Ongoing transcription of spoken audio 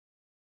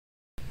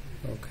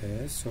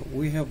Okay, so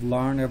we have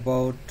learned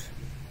about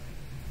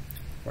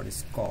what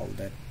is called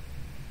that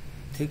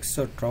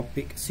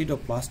thixotropic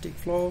pseudoplastic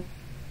flow.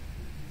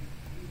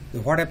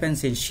 What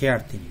happens in shear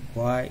thinning?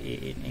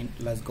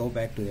 Let's go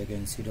back to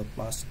again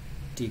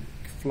pseudoplastic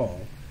flow,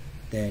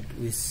 that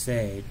we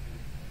said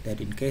that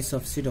in case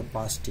of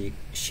pseudoplastic,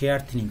 shear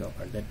thinning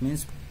occurs. That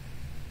means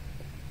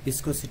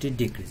viscosity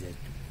decreases.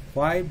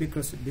 Why?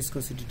 Because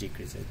viscosity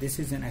decreases. This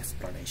is an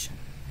explanation.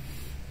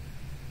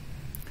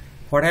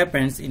 What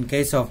happens in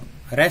case of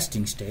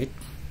resting state?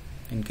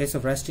 In case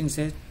of resting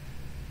state,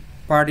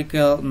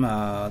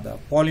 the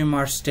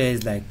polymer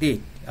stays like this,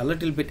 a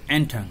little bit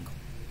entangled,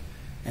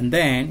 and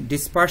then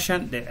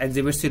dispersion that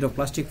exhibits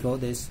pseudoplastic flow.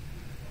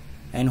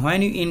 And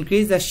when you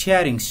increase the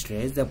shearing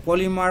stress, the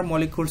polymer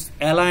molecules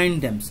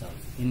align themselves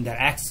in their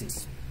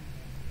axis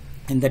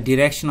in the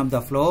direction of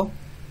the flow,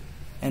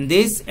 and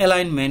this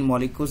alignment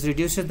molecules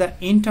reduces the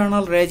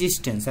internal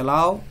resistance,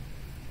 allow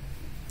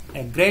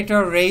a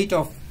greater rate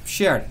of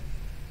shearing.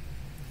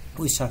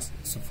 So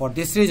for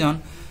this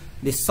reason,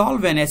 the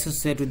solvent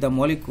associated with the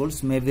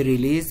molecules may be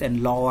released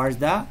and lowers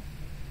the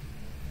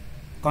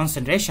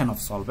concentration of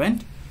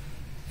solvent,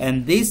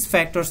 and these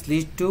factors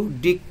lead to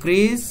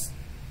decrease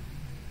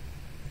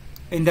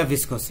in the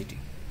viscosity.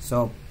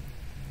 So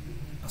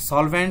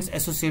solvents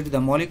associated with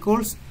the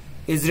molecules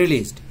is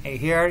released.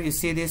 Here you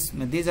see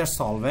these are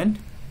solvent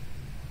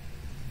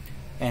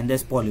and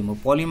this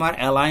polymer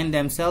align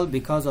themselves.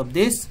 Because of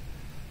this,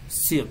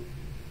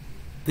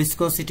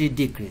 viscosity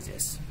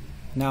decreases.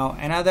 Now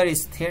another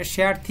is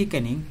shear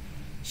thickening.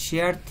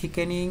 Shear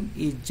thickening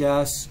is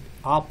just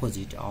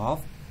opposite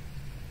of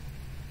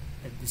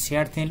the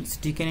shear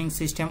thickening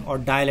system or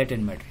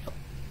dilated material.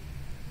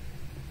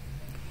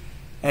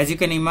 As you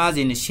can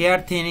imagine,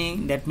 shear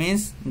thinning, that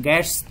means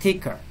gets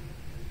thicker.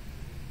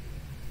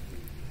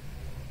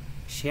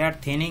 Shear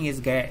thinning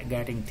is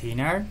getting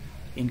thinner.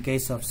 In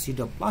case of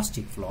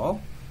pseudoplastic flow,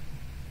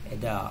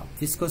 the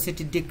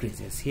viscosity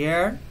decreases.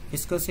 Here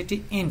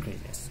viscosity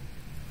increases.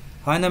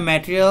 When the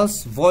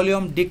material's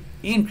volume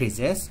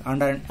increases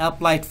under an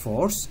applied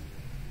force,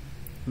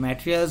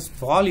 material's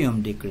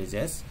volume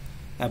decreases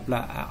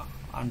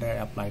under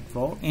applied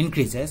flow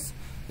increases,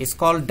 is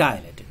called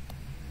dilated.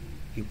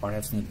 You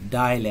perhaps need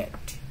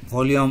dilate,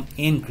 volume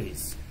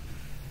increase,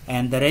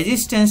 and the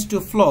resistance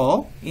to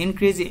flow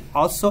increase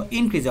also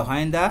increases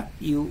when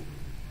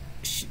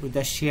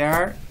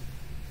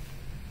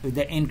with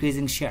the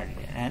increasing shear,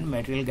 and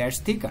material gets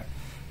thicker.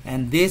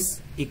 And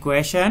this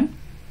equation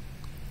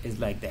is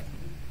like that.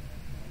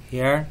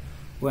 Here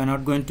we are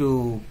not going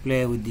to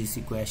play with this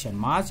equation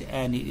much,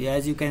 and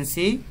as you can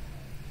see,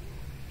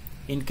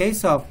 in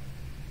case of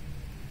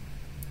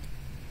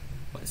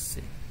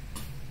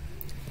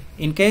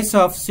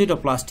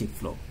pseudoplastic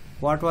flow,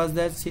 what was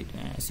that?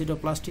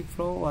 Pseudoplastic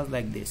flow was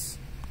like this.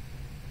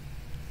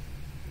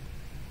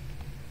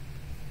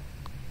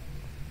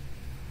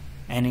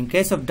 And in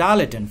case of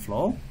dilatant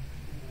flow,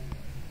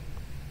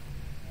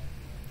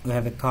 we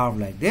have a curve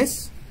like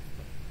this,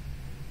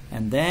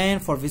 and then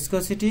for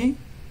viscosity,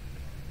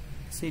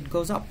 see, it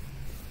goes up.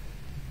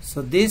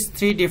 So these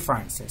three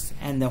differences.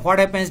 And what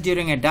happens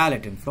during a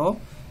dilatant flow?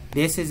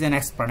 This is an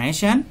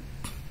explanation.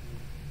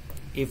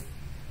 If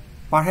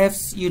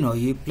perhaps you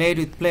played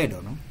with Play-Doh,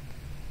 no?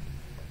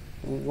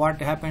 What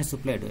happens to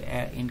Play-Doh?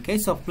 In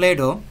case of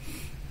Play-Doh,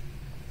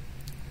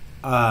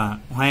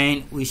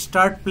 when we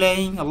start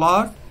playing a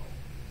lot,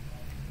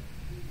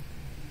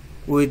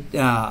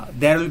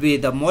 there will be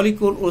the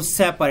molecule will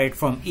separate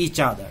from each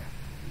other.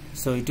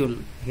 So it will,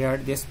 here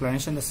the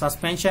explanation, the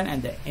suspension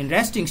and the in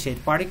resting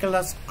state particles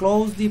are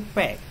closely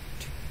packed,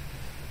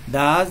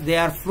 thus they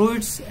are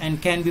fluids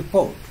and can be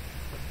poured.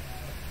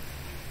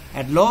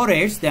 At low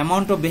rates, the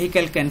amount of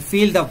vehicle can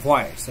fill the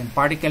voids and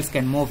particles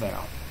can move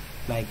around.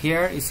 Like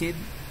here you see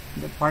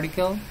the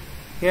particle,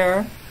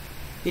 here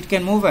it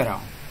can move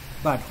around,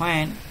 but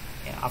when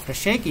after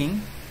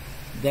shaking,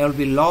 there will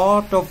be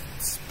lot of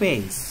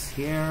space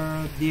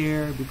here,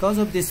 there. Because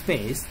of this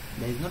space,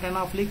 there is not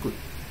enough liquid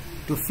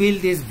to fill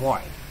this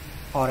void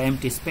or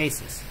empty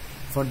spaces.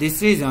 For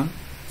this reason,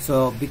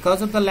 so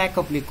because of the lack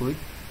of liquid,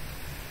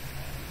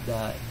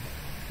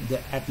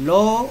 at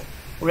low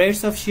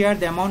rates of shear,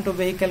 the amount of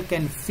vehicle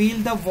can fill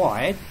the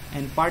void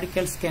and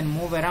particles can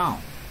move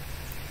around.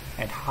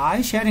 At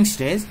high shearing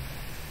stress,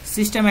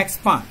 system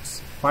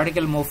expands.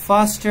 Particle move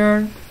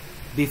faster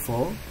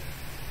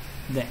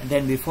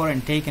than before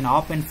and take an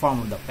open form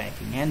of the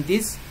packing, and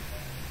this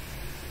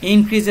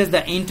increases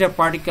the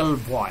interparticle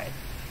void.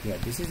 Here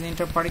this is the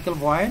interparticle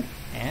void,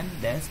 and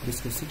thus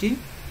viscosity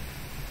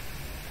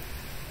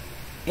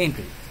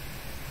increase.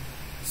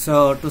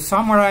 So to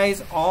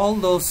summarize all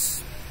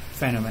those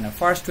phenomena,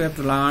 first we have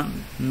to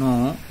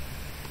know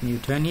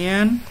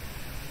Newtonian,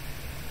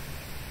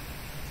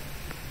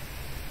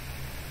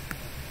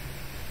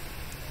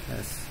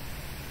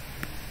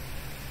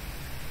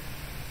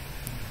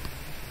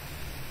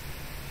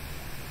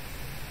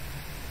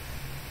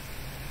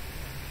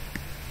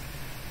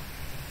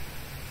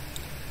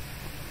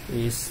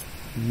 is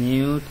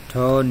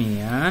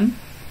Newtonian,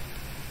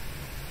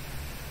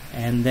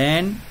 and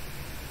then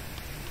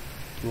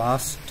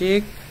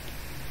plastic,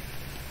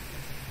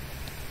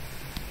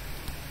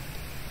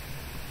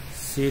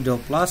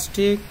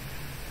 pseudoplastic,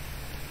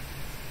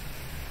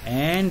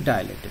 and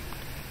dilatant.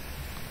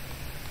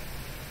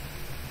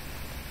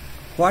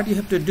 What you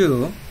have to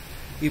do,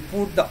 you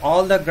put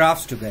all the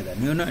graphs together.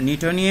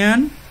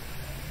 Newtonian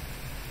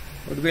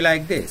would be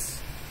like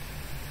this,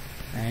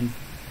 and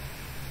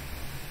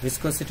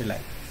viscosity like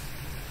this.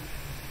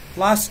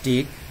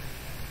 Plastic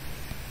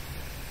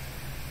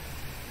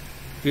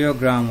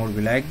Rheogram would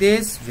be like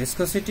this.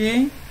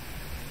 Viscosity,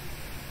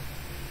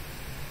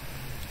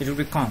 it will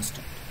be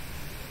constant.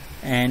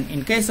 And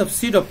in case of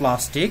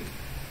pseudoplastic,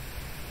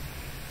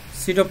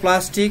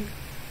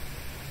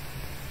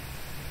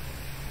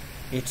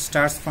 it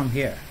starts from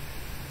here,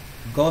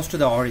 goes to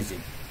the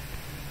origin,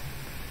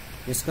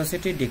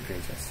 viscosity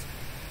decreases.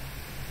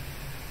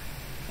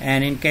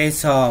 And in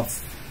case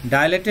of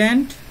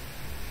dilatant,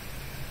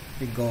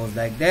 it goes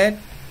like that,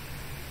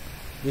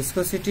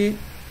 viscosity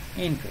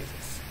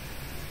increases.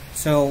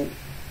 So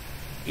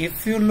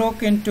if you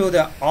look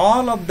into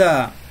all of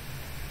the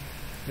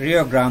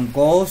rheogram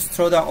goes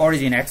through the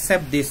origin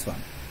except this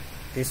one.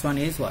 This one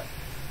is what?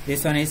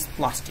 This one is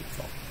plastic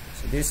form.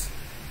 So this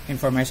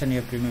information you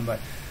have to remember.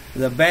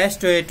 The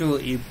best way to,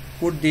 you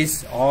put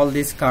all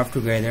this curve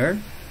together,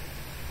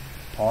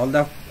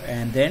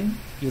 and then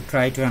you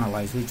try to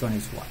analyze which one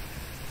is what.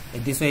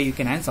 This way you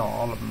can answer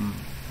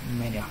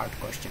many hard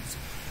questions.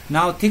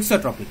 Now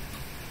thixotropic.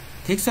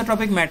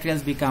 Thixotropic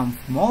materials become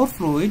more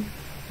fluid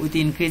with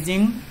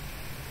increasing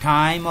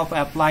time of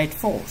applied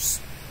force.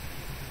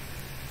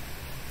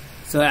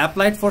 So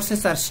applied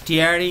forces are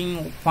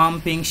steering,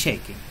 pumping,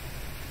 shaking.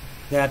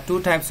 There are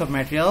two types of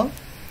material,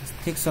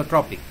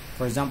 thixotropic.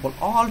 For example,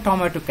 all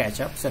tomato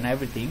ketchups and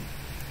everything,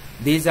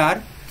 these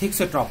are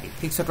thixotropic.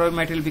 Thixotropic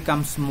material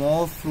becomes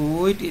more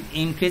fluid with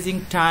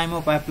increasing time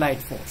of applied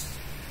force.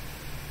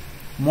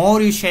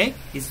 More you shake,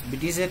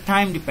 it is a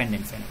time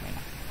dependent phenomenon.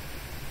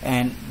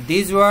 And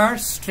these were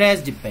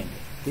stress dependent.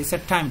 These are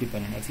time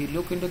dependent. If you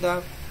look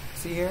into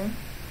see here,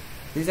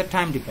 these are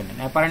time dependent.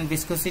 Apparent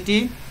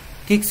viscosity,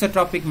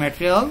 thixotropic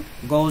material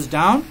goes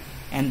down,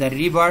 and the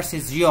reverse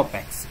is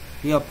rheopactic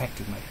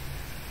material.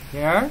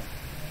 Here,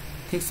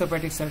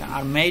 thixotropic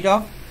are made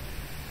of.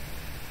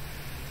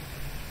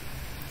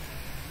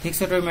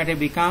 Thixotropic material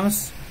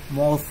becomes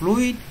more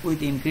fluid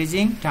with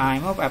increasing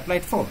time of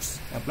applied force.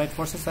 Applied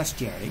forces are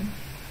steering.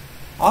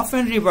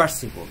 Often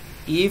reversible.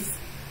 If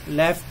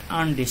left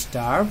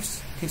undisturbed,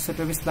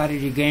 thixotropic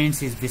slurry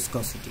regains its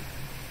viscosity.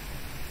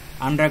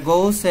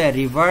 Undergoes a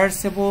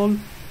reversible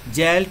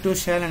gel to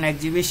shell and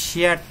exhibits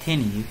shear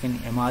thinning. You can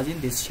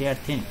imagine this shear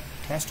thinning.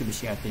 It has to be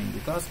shear thinning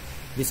because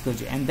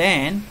viscosity. And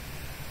then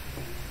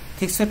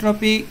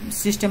thixotropic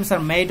systems are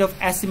made of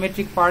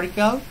asymmetric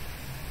particles.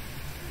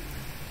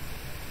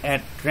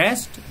 At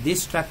rest,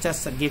 these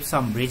structures give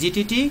some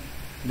rigidity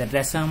that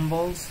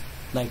resembles,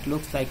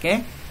 looks like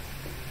a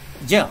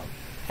gel.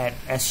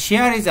 As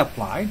shear is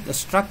applied, the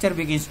structure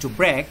begins to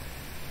break,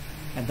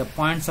 and the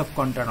points of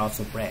contact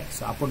also break.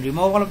 So upon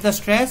removal of the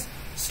stress,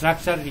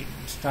 structure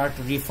start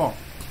to reform.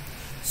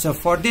 So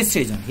for this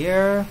reason,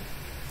 here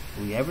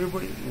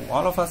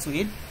all of us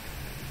eat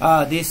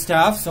this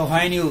stuff. So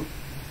when you,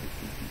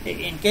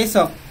 in case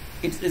of,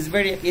 it is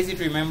very easy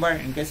to remember.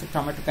 In case of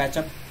tomato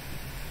ketchup,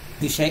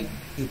 you shake,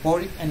 you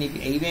pour it, and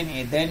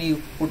then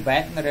you put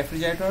back in the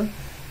refrigerator,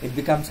 it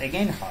becomes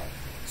again hard.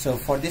 So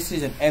for this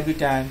reason, every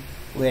time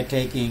we are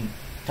taking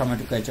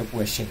tomato ketchup,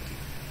 we are shaking.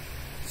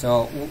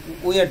 So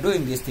we are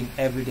doing this thing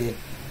everyday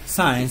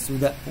science, with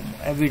the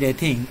everyday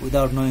thing,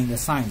 without knowing the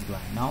science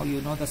behind. Now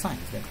you know the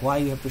science, that's why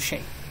you have to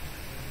shake.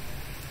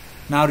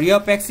 Now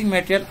rheopaxic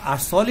material are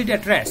solid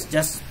at rest,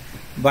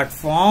 but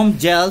form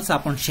gels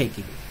upon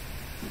shaking.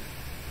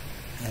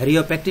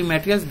 Rheopactic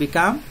materials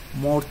become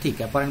more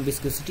thick, apparent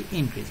viscosity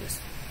increases.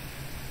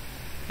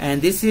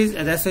 And that's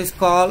why it's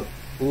called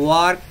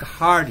work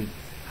hardening.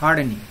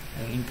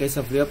 In case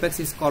of rheopax,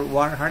 it's called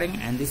work hardening,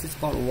 and this is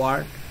called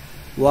work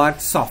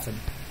softening.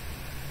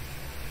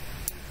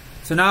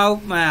 So now,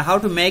 how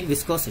to make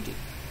viscosity?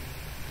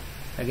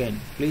 Again,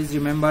 please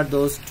remember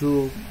those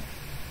two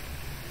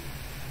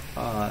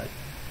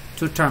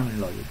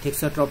terminology: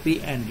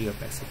 thixotropy and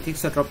rheopaxy.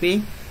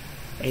 Thixotropy,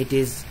 it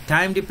is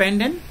time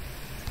dependent.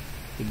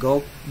 We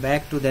go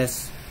back to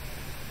this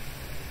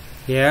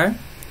here.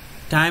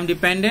 Time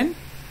dependent.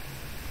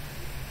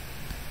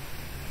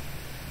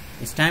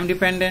 It's time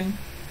dependent.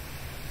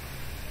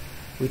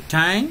 With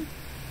time,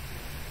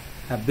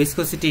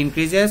 viscosity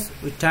increases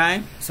with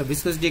time. So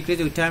viscosity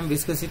decreases with time,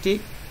 viscosity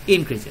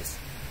increases.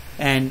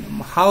 And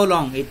how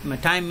long?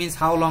 Time means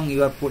how long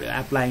you are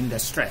applying the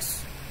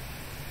stress.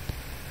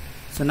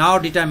 So now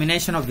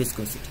determination of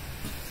viscosity.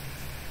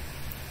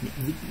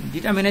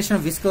 Determination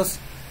of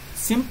viscosity.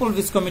 Simple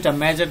viscometer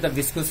measures the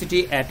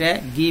viscosity at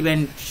a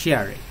given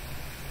shear rate.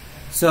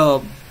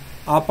 So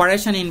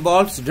operation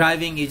involves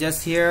driving. You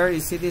just here,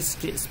 you see this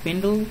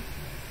spindle.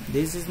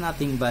 This is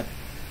nothing but,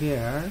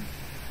 here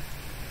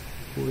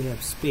we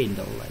have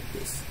spindle like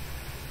this,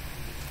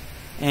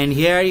 and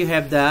here you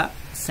have the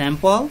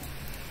sample.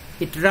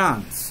 It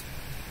runs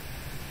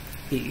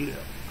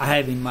I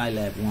have in my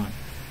lab one.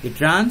 It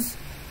runs,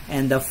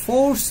 and the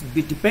force,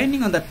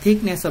 depending on the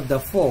thickness of the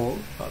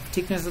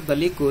thickness of the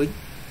liquid,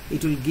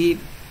 it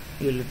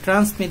will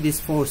transmit this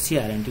force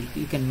here, and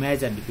you can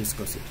measure the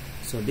viscosity.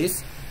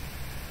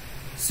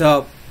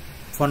 So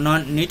for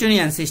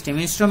non-Newtonian system,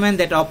 instrument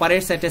that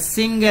operates at a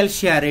single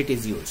shear rate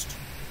is used.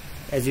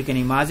 As you can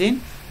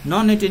imagine,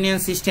 non-Newtonian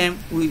system,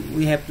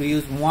 we have to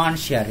use one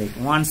shear rate,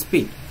 one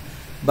speed,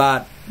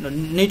 but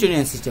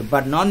Newtonian system,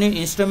 but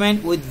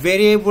non-instrument with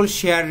variable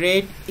shear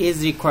rate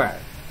is required,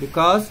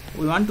 because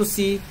we want to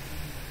see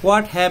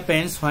what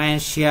happens when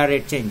shear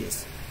rate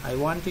changes. I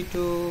want you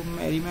to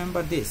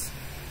remember this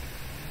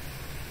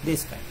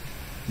kind.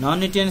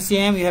 Non-Newtonian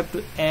system, you have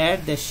to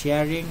add the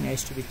shearing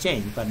has to be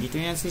changed, but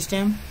Newtonian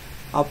system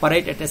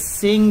operate at a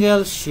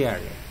single shear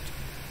rate.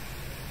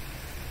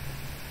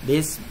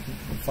 This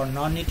for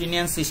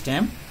non-Newtonian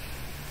system,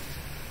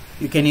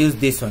 you can use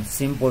this one,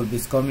 simple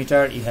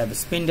viscometer. You have a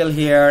spindle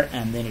here,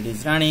 and then it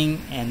is running,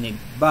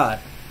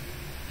 but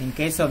in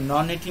case of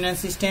non-Newtonian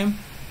system,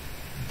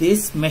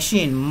 this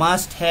machine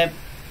must have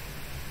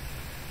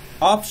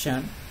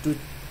option to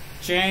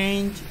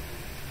change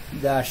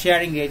the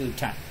shearing rate with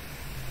time,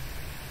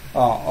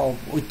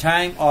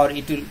 or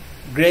it will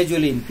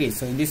gradually increase.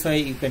 So in this way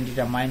you can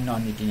determine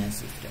non-Newtonian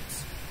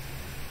systems.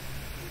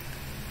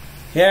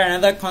 Here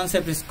another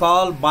concept is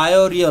called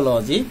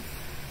biorheology.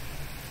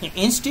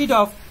 Instead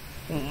of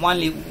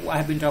only, I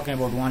have been talking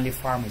about only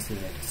pharmacy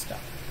related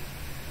stuff,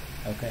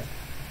 okay,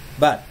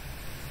 but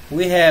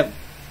we have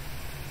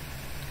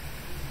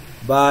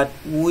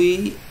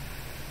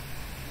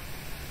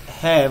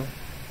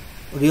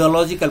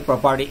rheological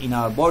property in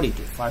our body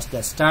too. First,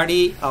 the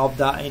study of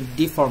the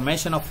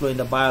deformation of fluid in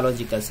the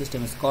biological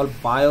system is called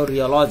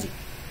biorheology.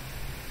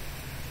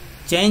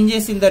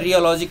 Changes in the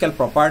rheological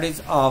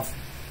properties of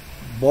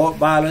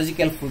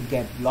biological fluid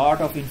get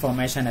lot of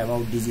information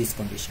about disease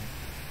condition.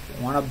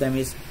 One of them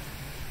is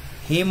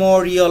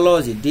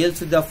hemorheology,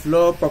 deals with the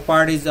flow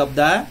properties of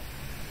the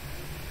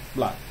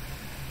blood,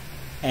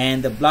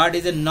 and the blood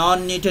is a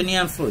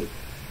non-Newtonian fluid.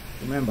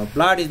 Remember,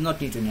 blood is not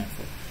Newtonian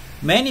fluid.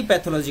 Many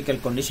pathological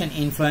conditions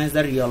influence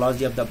the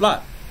rheology of the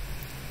blood,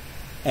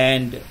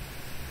 and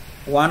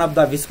one of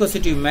the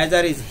viscosity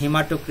measure is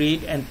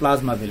hematocrit and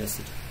plasma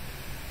velocity,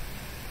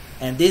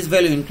 and this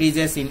value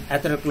increases in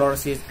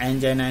atherosclerosis,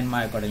 angina, and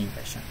myocardial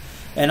infarction.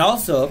 And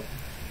also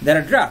there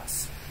are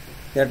drugs.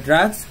 There are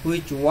drugs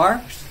which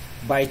works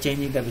by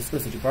changing the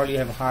viscosity. Probably you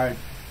have heard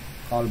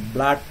called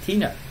blood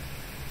thinner.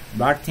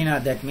 Blood thinner,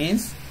 that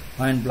means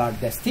when blood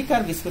gets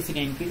thicker,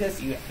 viscosity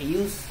increases. You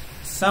use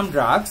some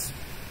drugs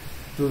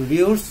to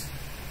reduce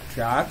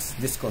drugs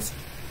viscosity.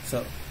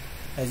 So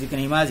as you can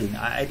imagine,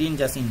 I didn't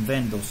just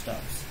invent those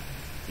stuffs.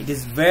 It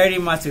is very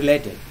much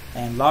related,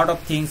 and lot of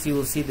things you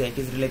will see that it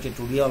is related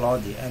to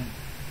rheology and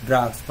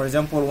drugs. For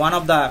example, one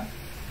of the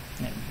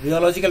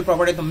rheological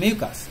properties of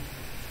mucus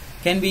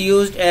can be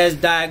used as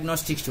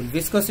diagnostic tool.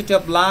 Viscosity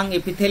of lung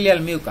epithelial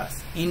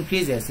mucus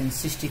increases in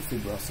cystic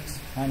fibrosis.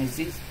 When is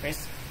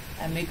this?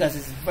 And mucus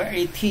is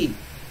very thick.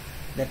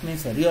 That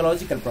means a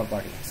rheological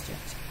property has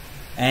changed,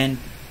 and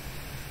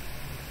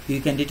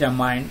you can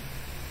determine,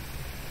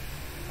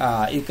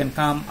 you can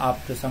come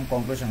up to some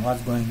conclusion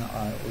what's going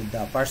on with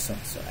the person.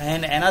 So,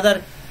 and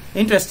another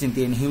interesting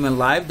thing in human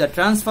life, the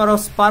transfer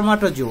of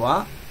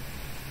spermatozoa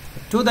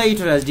to the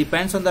uterus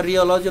depends on the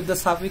rheology of the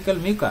cervical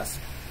mucus.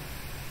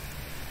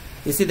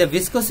 You see, the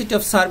viscosity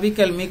of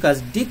cervical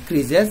mucus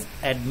decreases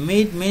at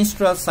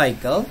mid-menstrual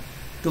cycle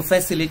to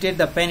facilitate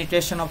the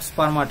penetration of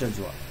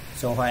spermatozoa.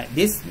 So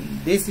this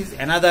is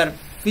another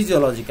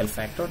physiological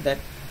factor, that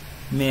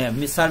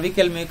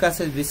cervical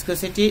mucus's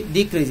viscosity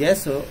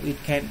decreases, so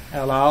it can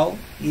allow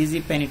easy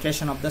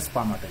penetration of the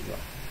spermatozoa.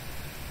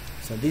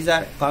 So these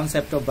are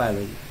concept of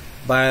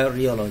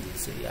biorheology.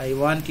 So I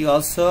want you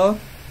also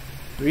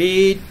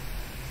read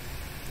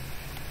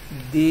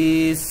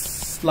these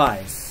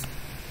slides.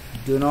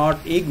 Do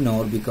not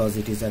ignore, because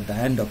it is at the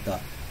end of the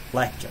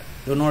lecture.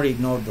 Do not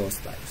ignore those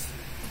slides.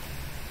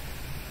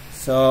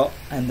 So,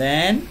 and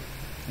then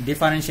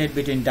differentiate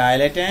between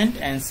dilatant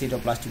and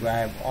cytoplastic, I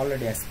have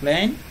already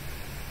explained.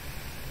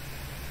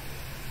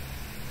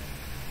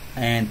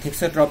 And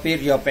thixotropy,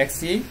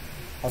 rheopexy,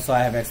 also I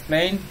have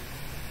explained.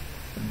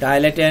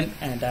 Dilatant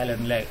and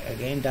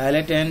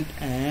dilatant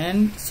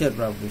and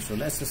cerebroplastic. So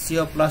let's say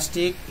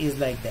ceoplastic is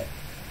like that,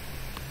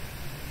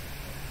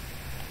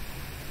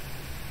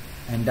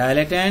 and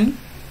dilatant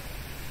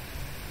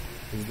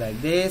is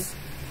like this,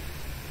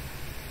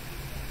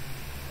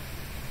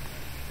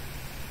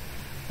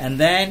 and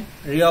then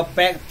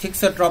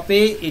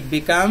thixotropy, it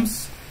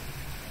becomes,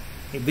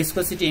 if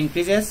viscosity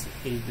increases,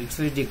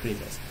 viscosity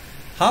decreases.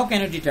 How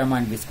can you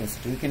determine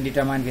viscosity? We can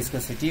determine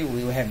viscosity.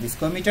 We have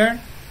viscometer.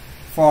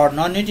 For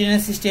non-Newtonian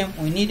system,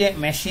 we need a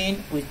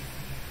machine which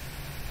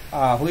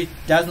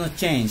does not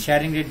change,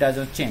 shearing rate does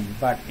not change.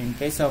 But in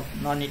case of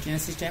non-Newtonian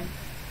system,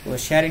 the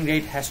shearing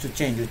rate has to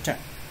change with time.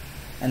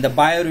 And the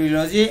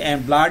biorheology,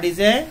 and blood is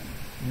a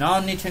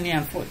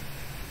non-Newtonian fluid.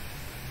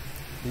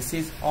 This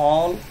is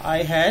all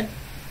I had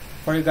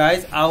for you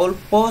guys. I will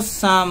post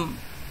some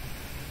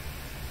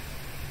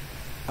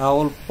I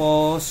will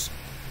post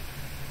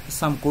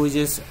some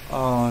quizzes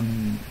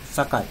on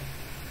Sakai.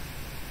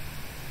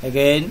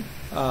 Again,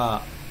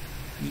 I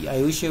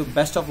wish you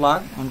best of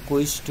luck on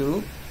quiz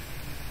 2.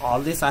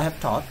 All this I have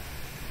taught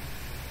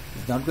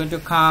is not going to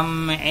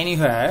come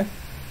anywhere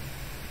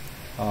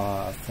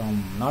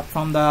not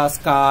from the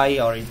sky,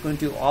 or it's going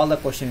to, all the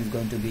question is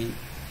going to be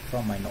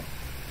from my note,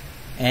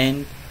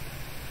 and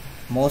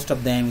most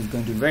of them is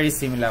going to be very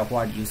similar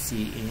what you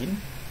see in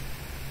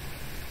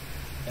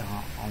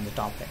on the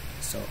top head.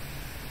 So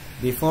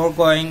before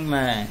going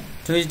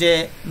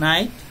Tuesday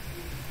night,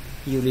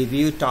 you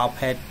review top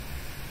head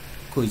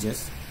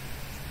quizzes.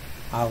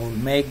 I will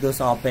make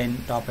those open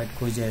top head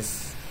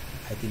quizzes,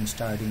 I think,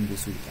 starting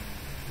this weekend.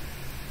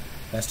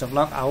 Best of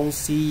luck. I will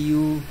see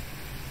you,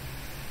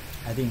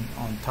 I think,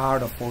 on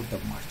 3rd or 4th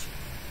of March.